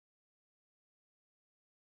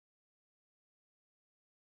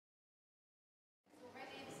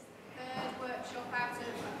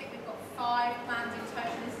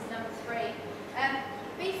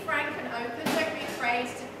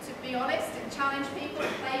challenge people,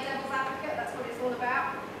 play devil's advocate, that's what it's all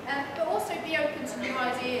about. But also be open to new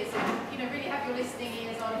ideas and really have your listening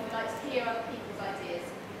ears on if you like to hear other people's ideas.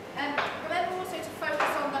 Remember also to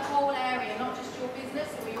focus on the whole area, not just your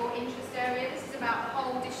business or your interest area. This is about the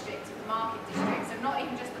whole district, the market district, so not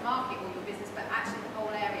even just the market or your business, but actually the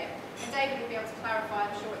whole area. And David will be able to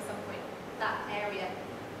clarify, I'm sure at some point, that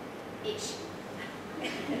area-ish.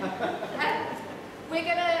 We're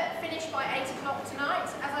going to finish by 8 o'clock tonight.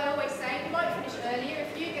 As I always say, we might finish earlier.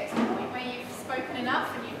 If you get to the point where you've spoken enough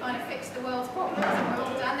and you've kind of fixed the world's problems and we're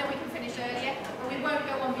all done, then we can finish earlier. But we won't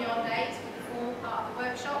go on beyond 8 with the formal part of the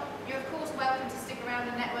workshop. You're of course welcome to stick around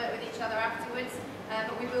and network with each other afterwards,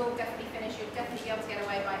 but we will definitely finish. You'll definitely be able to get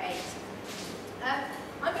away by 8.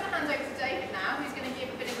 I'm going to hand over to David now, who's going to give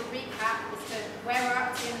a bit of a recap as to where we're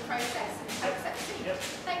up to in the process and how it's set the scene. Yep.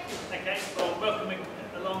 Thank you. Okay, well, welcome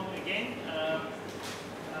along again.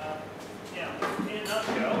 In a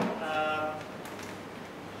nutshell,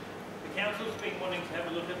 the council's been wanting to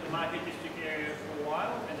have a look at the market district area for a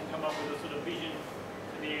while and to come up with a sort of vision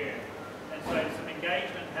for the area. And so some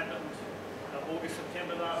engagement happened August,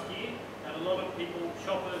 September last year, and a lot of people,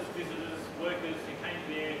 shoppers, visitors, workers who came to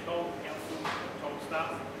the area told the council, told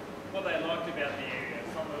staff what they liked about the area,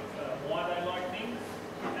 some of why they like things,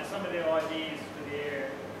 and some of their ideas for the area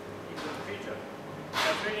into the future. So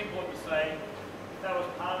it's really important to say that was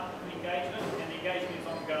part of the engagement, and the engagement is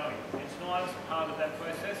ongoing. And tonight's part of that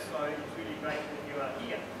process, so it's really great that you are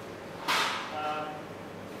here.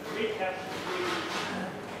 The recap is really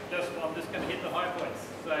I'm just going to hit the high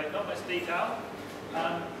points, so not much detail.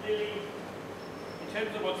 Really, in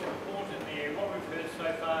terms of what's important in the area, what we've heard so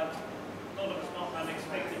far, a lot of it's not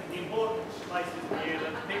unexpected. The important places in the area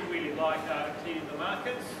that people really like are clearly the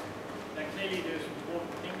markets. Now clearly there's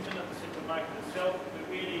important things in it, the central market itself, but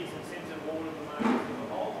really it's the centre of all of the markets as a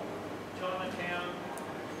whole. Chinatown,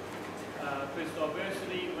 first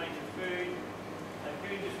diversity, range of food,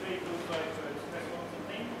 food industry, also for its restaurants and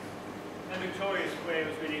things. And Victoria Square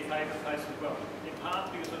was really a favourite place as well, in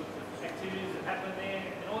part because of the activities that happen there,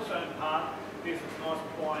 and also in part because it's a nice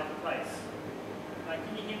quiet place.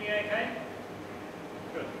 Can you hear me okay?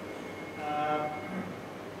 Good.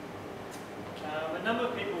 A number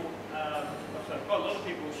of people, quite a lot of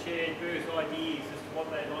people shared various ideas as to what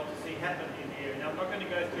they'd like to see happen in the area. Now I'm not going to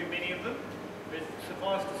go through many of them, but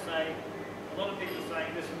suffice to say, a lot of people are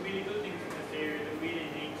saying there's some really good things in this area that really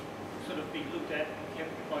need to sort of be looked at and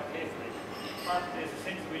kept quite carefully. But there's a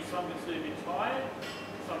sense in which some are a little bit tired,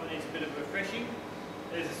 some needs a bit of refreshing.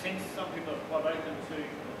 There's a sense some people are quite open to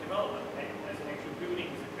development as an actual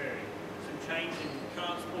building is occurring. Some change in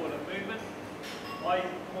transport and movement. I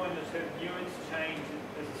coined the term nuance change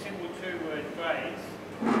as a simple two-word phrase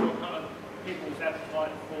for kind of people's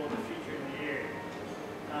appetite for the future in the area.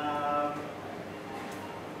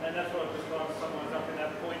 And that's what I've just tried to summarise up in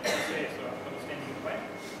that point there, so I'm kind of standing away.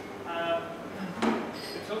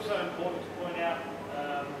 It's also important to point out,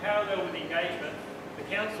 parallel with engagement, the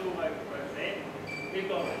council over there, we've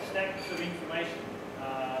got stacks of information,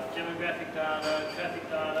 demographic data, traffic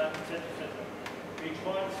data, etc., etc. We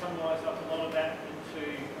try to summarise up a lot of that into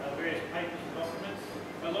various papers and documents.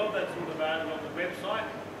 A lot of that's all available on the website,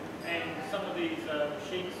 and some of these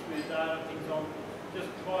sheets with data and things on just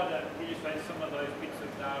try to illustrate some of those bits of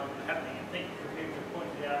data that are happening, and thank you for people who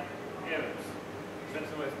pointed out errors. So that's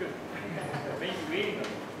always good. Me reading them,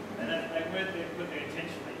 and they weren't there put there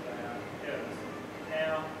intentionally, they are errors.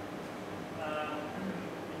 Now,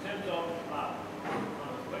 in terms of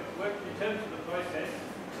the process,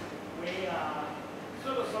 we are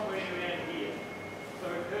sort of somewhere around here. So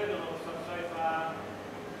we've heard a lot of stuff so far.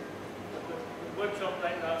 The workshop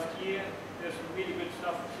date last year, there's some really good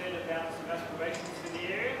stuff said about some aspirations for the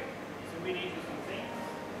area, some really interesting things.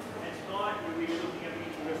 And tonight we're really looking at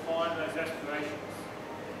beginning to refine those aspirations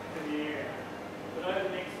for the area. But over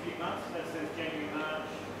the next few months, that says January, March,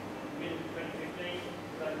 mid 2015,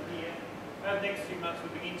 over here, over the next few months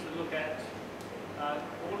we'll begin to look at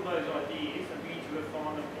all of those ideas and begin to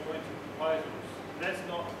refine them more into proposals. That's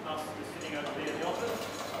not us just sitting over there in the office,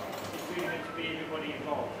 it's really meant to be everybody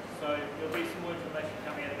involved. So there'll be some more information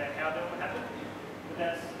coming out about how that will happen, but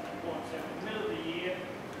that's important. So in the middle of the year,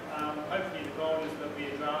 hopefully the goal is there'll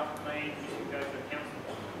be a draft plan which will go to the council.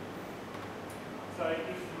 So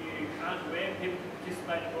if you aren't aware, people can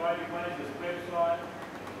participate in a variety of ways. There's a website.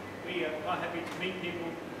 We are quite happy to meet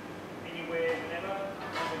people anywhere, whenever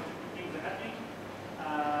things are happening.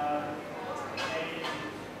 And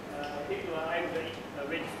people are able to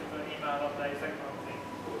register for email updates, that kind of thing.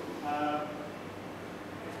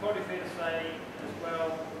 It's probably fair to say as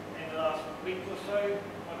well, in the last week or so,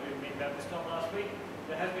 what did we mean about this time last week,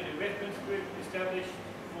 there has been a reference group established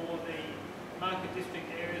for the market district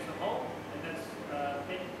area as a whole, and that's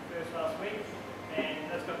hit first last week, and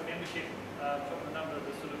that's got membership from a number of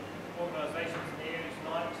the sort of organisations in the area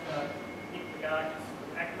tonight. Nick McGargan's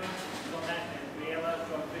from Acma is on that, and Briella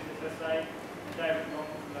from Business SA, and David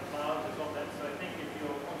Norton from the Flowers is on that. So thank you for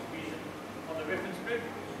your contribution on the reference group.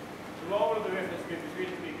 The role of the reference group is really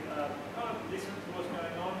to be kind of listen to what's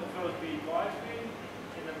going on, as well as be advisory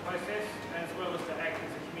in the process, and as well as to act as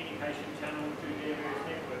a communication channel through their various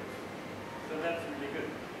networks. So that's really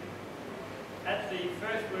good. At the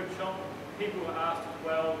first workshop, people were asked as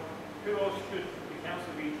well, who else should the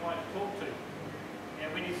council be trying to talk to?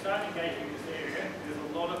 And when you start engaging in this area, there's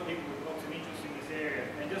a lot of people who've got some interest in this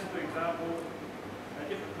area. And just for example,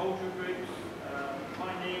 different cultural groups,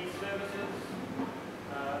 high needs services,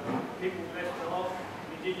 people less off,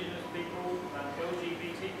 Indigenous people,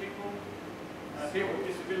 LGBT people, people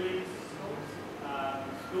with disabilities,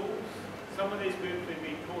 schools. Some of these groups we've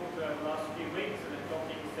been talking to over the last few weeks and have got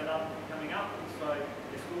things set up coming up, so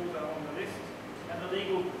the schools are on the list. And the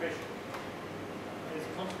legal profession. There's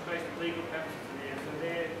a concentration of legal practices in there, so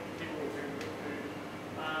they're people who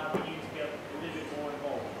we need to get a little bit more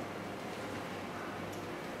involved.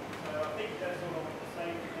 So I think that's all I want to say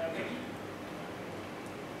now, Becky.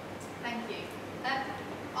 Thank you.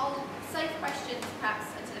 I'll save questions perhaps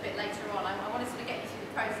until a bit later on. I want to sort of get you through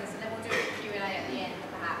the process, and then we'll do a Q&A at the end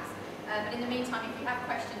perhaps. But in the meantime, if you have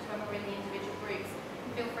questions when we're in the individual groups,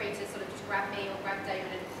 feel free to sort of just grab me or grab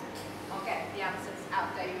David, and I'll get the answers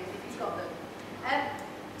out of David if he's got them.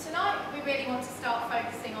 Tonight we really want to start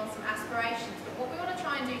focusing on some aspirations, but what we want to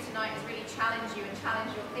try and do tonight is really challenge you and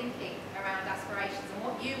challenge your thinking around aspirations and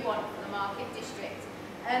what you want for the market district.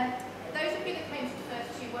 Those of you that came to the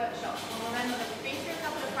first two workshops will remember that we've been through a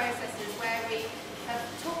couple of processes where we have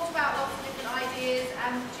talked about lots of different ideas.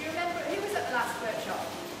 And do you remember who was at the last workshop?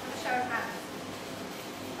 Have a show of hands.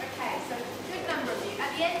 Okay, so a good number of you.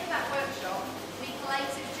 At the end of that workshop, we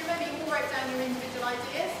collated, do you remember you all wrote down your individual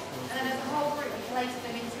ideas? And then as a whole group, we collated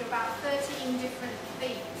them into about 13 different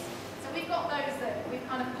themes. So we've got those that we've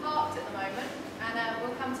kind of parked at the moment, and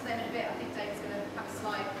we'll come to them in a bit. I think David's going to have a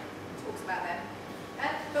slide that talks about them.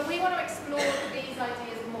 But we want to explore these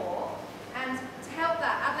ideas more, and to help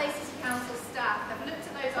that, Adelaide City Council staff have looked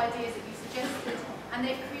at those ideas that you suggested, and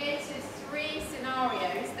they've created 3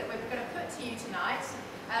 scenarios that we're going to put to you tonight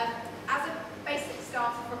as a basic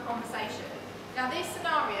starter for a conversation. Now, these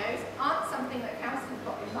scenarios aren't something that Council have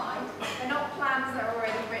got in mind. They're not plans that are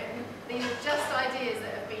already written. These are just ideas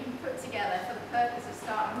that have been put together for the purpose of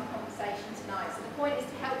starting the conversation tonight. So the point is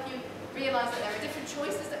to help you realise that there are different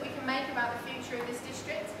choices that we can make about the future of this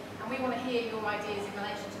district, and we want to hear your ideas in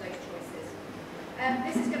relation to those choices.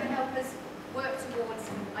 This is going to help us work towards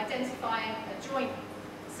identifying a joint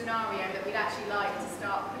scenario that we'd actually like to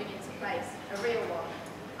start putting into place, a real one.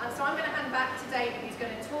 And so I'm going to hand back to David, who's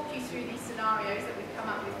going to talk you through these scenarios that we've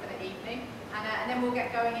come up with for the evening, and then we'll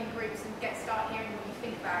get going in groups and start hearing what you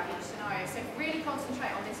think about each scenario. So really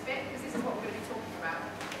concentrate on this bit, because this is what we're going to be talking about.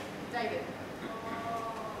 David.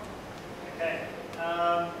 Okay,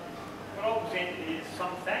 what I'll present is some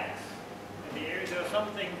facts in the area. There are some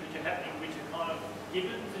things which are happening which are kind of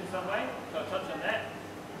givens in some way, so I'll touch on that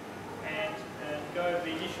and go over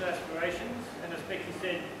the initial aspirations. And as Becky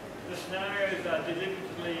said, the scenarios are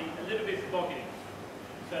deliberately a little bit provocative,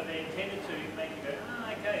 so they're intended to make you go,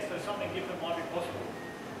 okay, so something different might be possible.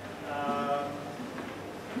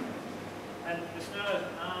 And the scenarios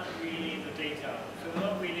aren't really in the detail. So they're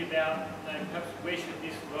not really about, perhaps where should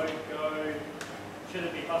this road go, should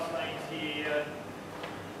there be bus lanes here,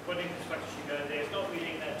 what infrastructure should go there. It's not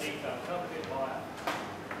really in that detail, it's not a bit higher.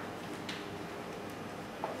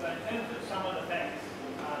 So in terms of some of the facts,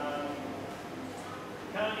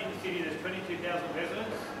 currently in the city there's 22,000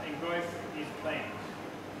 residents and growth is planned.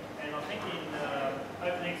 And I think in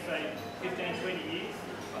over the next, say, 15, 20 years,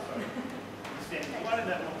 right in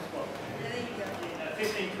that long spot. There you go. In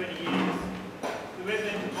 15, 20 years, the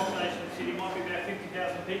residential population of the city might be about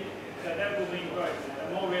 50,000 people. So that will mean growth,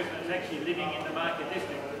 and more residents actually living in the market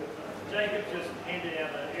district. Jacob just handed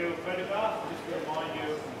out an aerial photograph, just to remind you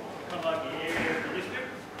of kind of like the area of the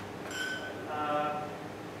district.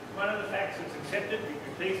 One of the facts that's accepted, you'd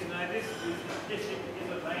be pleased to know this, is the district is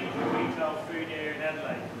a major retail food area in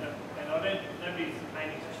Adelaide. And nobody's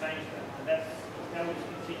aiming to change that, and that will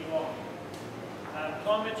just continue on.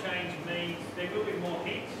 Climate change means there will be more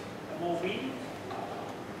heat and more wind,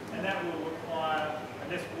 and that will require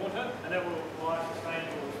less water, and that will require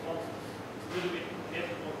sustainable responses. It's a little bit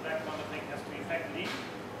difficult, that kind of thing has to be factored in.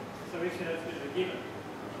 So we see that's a bit of a given.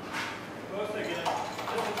 We're also going to,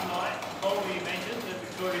 just tonight, already mentioned that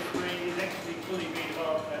Victoria 3 is actually fully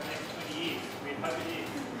redeveloped over the next 20 years. We hope it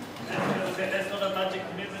is. As I said, that's not budget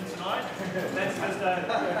commitment tonight. Let's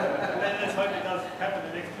hope it does happen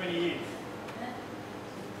in the next 20 years.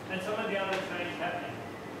 And some of the other change happening.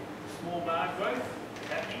 Small bar growth is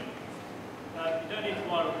happening. You don't need to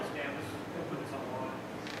write all this down, we'll put this online.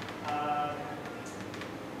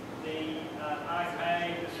 The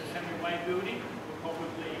arcade, the Assembly Way building will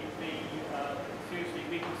probably be seriously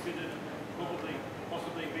reconsidered and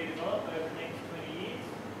possibly redeveloped over the next 20 years.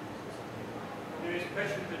 There is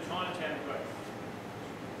pressure for Chinatown growth.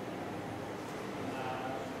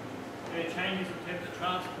 There are changes in terms of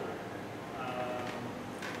transport,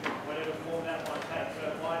 whatever form that might take.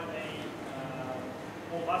 So it might be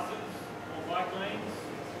more buses, more bike lanes,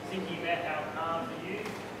 thinking about how cars are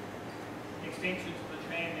used, extensions to the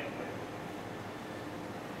tram network.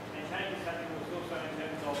 And changes happening also in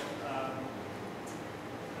terms of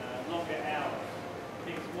longer hours,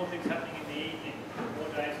 more things happening in the evening,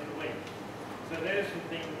 more days of the week. So there's some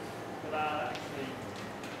things that are actually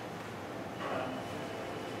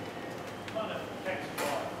kind of text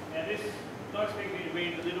right. Now this, I'm not expecting you to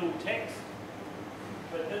read the little text,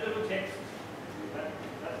 but the little text, that's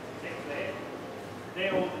the text there.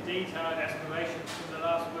 They're all the detailed aspirations from the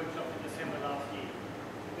last workshop in December last year.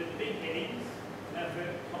 But the big headings, as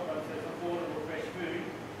the top one says, affordable fresh food,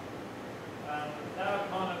 they are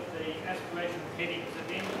kind of the aspirational headings at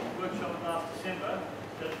the end of the workshop last December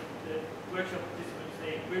that the workshop participants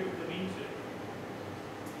there grouped them into.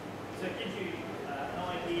 So it gives you an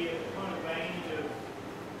idea of the kind of range of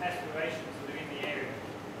aspirations that are in the area.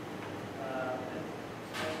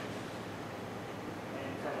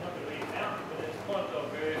 And so I'm not going to read them out, but it's quite a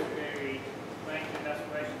diverse, varied range of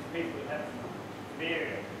aspirations people that have in the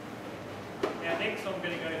area. Now next I'm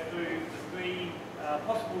going to go through the three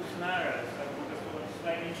possible scenarios, so we'll just go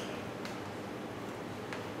straight into them.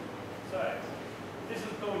 So, this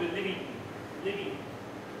is called a living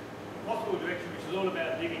possible direction, which is all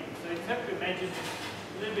about living. So you have to imagine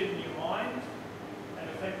a little bit in your mind and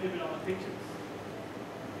reflect a little bit on the pictures.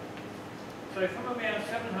 So from around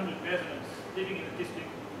 700 residents living in the district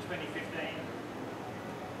in 2015,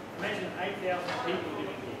 imagine 8,000 people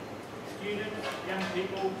living here. Students, young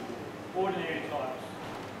people, ordinary types.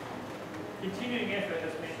 Continuing effort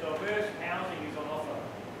has meant diverse housing is on offer,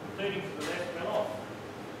 including for the less well off.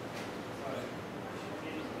 So,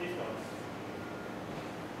 this one.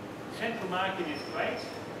 Central Market is great,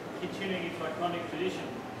 continuing its iconic tradition.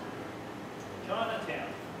 Chinatown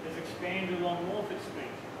has expanded along Morford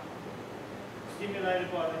Street,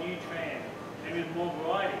 stimulated by the new tram and with more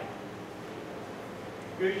variety.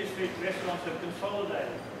 Greener Street restaurants have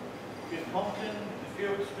consolidated, with Compton, the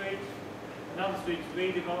Field Street, and other streets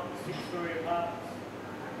redeveloped with 6-storey apartments,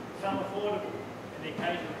 some affordable and the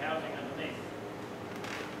occasional housing underneath.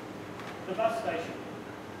 The bus station,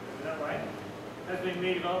 that way, has been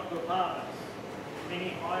redeveloped to apartments, many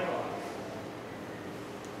high-rise.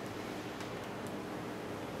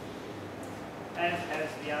 As has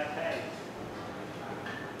the arcade.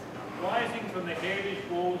 Rising from the heritage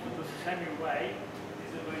walls of the Sesame Way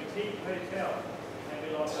is a boutique hotel, and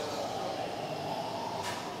we like it.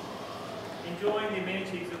 Enjoying the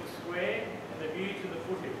amenities of the square and the view to the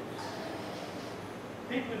foothills.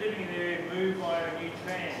 People living in the area move via a new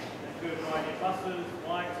tram and through a variety of buses,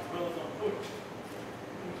 bikes, as well as on foot,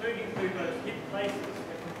 including through those hip places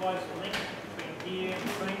that comprise the link between here and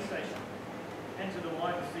the train station and to the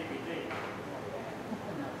wider CBD.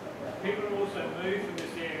 People also move from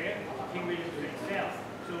this area to King William Street South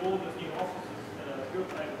to all the new offices that are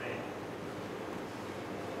built over there.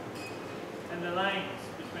 And the lanes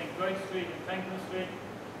between Grove Street and Franklin Street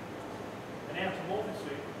and out to Morford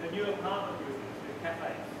Street, the new apartment buildings with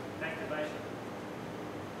cafes and activation.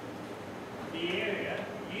 The area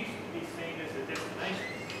used to be seen as a destination.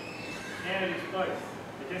 Now it is both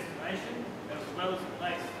a destination as well as a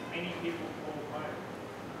place many people call home.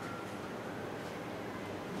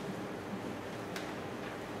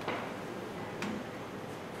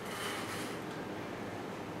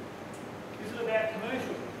 This is about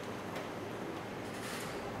commercial.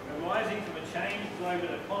 Arising from a changed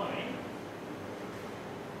global economy,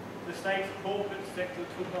 the state's corporate sector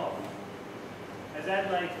took off. As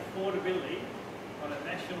Adelaide's affordability on a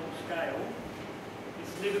national scale,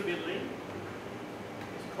 its livability,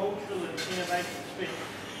 its cultural and innovation strength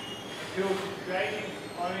appeal to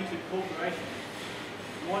creative-oriented corporations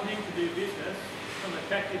wanting to do business from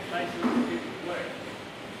attractive places for people to work.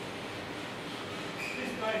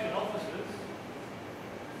 This growth in offices,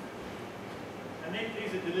 and then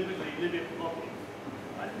these are deliberately live-in properties.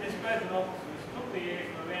 This growth in offices took the area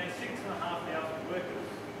from around 6,500 workers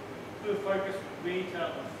to a focused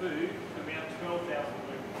retail and food to around 12,000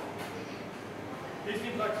 workers. This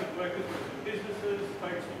influx of workers was in businesses,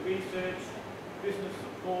 focused on research, business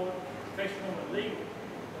support, professional and legal.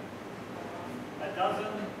 A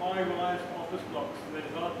dozen high-rise office blocks were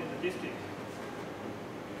developed in the district,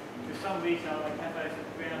 with some retail and cafes at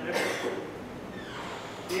the ground level.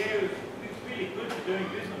 The area is really good for doing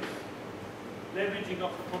business, leveraging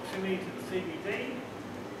off the proximity to the CBD,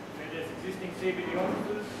 where there's existing CBD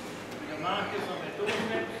offices, with the markets on their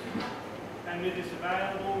doorsteps, and with this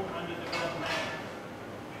available underdeveloped land.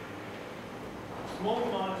 Small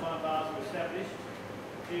nighttime bars were established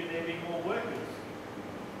due to there being more workers,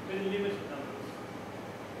 but in limited numbers.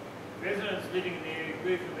 Residents living in the area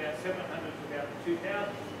grew from about 700 to about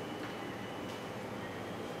 2,000.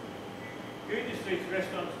 Goodger Street's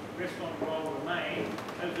restaurant role remained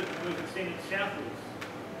as it was extended southwards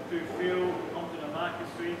through Field, Compton and Market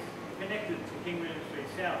Streets, connected to King William Street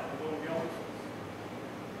South with all the offices.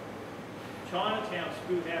 Chinatown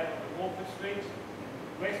spilled out on Walford Street,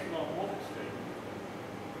 west along Walford Street.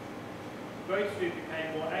 Boat Street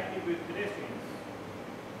became more active with pedestrians.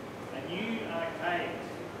 A new arcade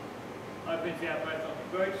opens out both on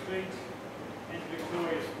Boat Street and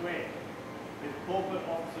Victoria Square, with corporate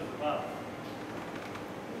offices above.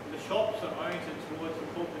 The shops are oriented towards the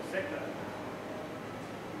corporate sector.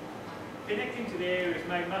 Connecting to the area is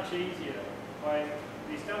made much easier by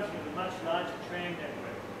the establishment of a much larger tram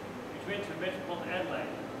network, which went to Metropolitan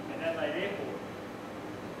Adelaide and Adelaide Airport,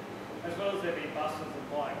 as well as there being buses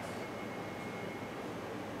and bikes.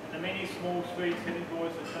 And the many small streets heading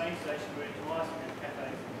towards the train station were enticing with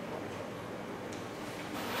cafes and coffee shops.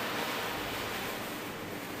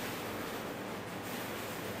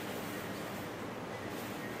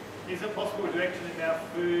 Is a possible direction about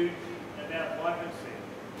food and about vibrancy.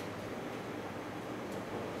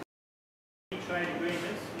 Trade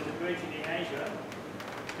agreements with the region in Asia,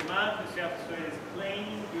 demand for South Australia's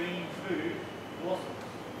clean, green food blossoms.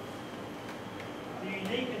 The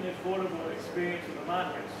unique and affordable experience of the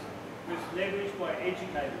markets was leveraged by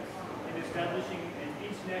educators in establishing an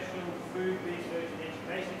international food research and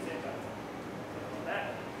education centre. Something like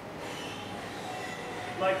that.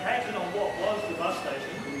 Located on what was the bus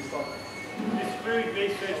station, this food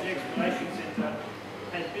research and exploration centre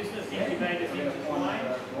had business incubators intertwined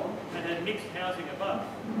and had mixed housing above.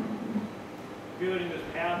 The building was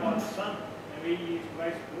powered by the sun and reused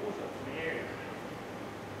wastewater from the area.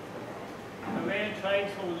 Around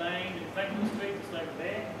Trades Hall Lane and Franklin Street, that's over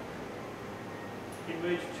there,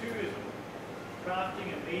 emerged tourism,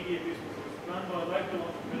 crafting and media businesses run by local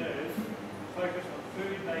entrepreneurs focused on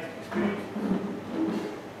food-based experiences.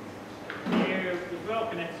 The area was well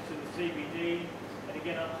connected to the CBD and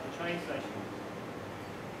again up to the train station.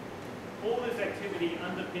 All this activity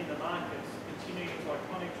underpinned the markets, continuing its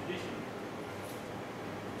iconic tradition.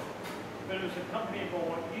 But it was accompanied by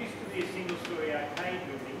what used to be a single-storey arcade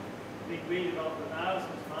building being redeveloped as an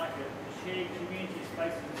artisans market and shared community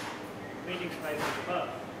spaces, meeting spaces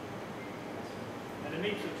above. And a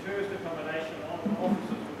mix of tourist accommodation and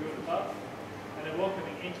offices were built above, and a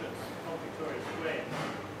welcoming entrance on Victoria Square.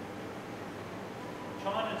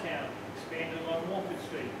 Chinatown expanded along Walford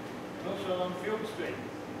Street and also along Field Street,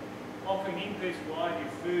 offering increased variety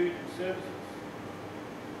of food and services.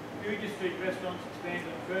 Goodger Street restaurants expanded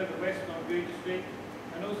further west on Goodger Street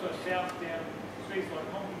and also south down streets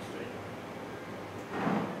like Compton Street.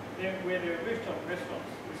 Where there are rooftop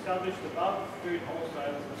restaurants established above food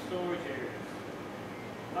wholesalers and storage areas.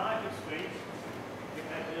 Market Street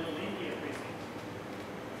became a little India precinct.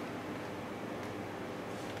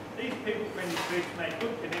 These people-friendly streets made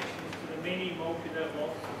good connections to the many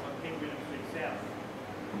multi-level offices on King William Street South.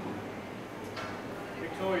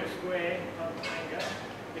 Victoria Square, Pampanga,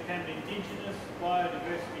 became an indigenous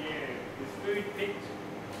biodiversity area with food picked,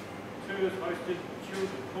 tours hosted, and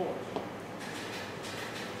children taught.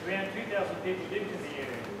 Around 2,000 people lived in the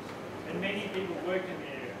area, and many people worked in the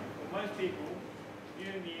area, but most people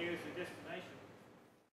viewing the area as a destination.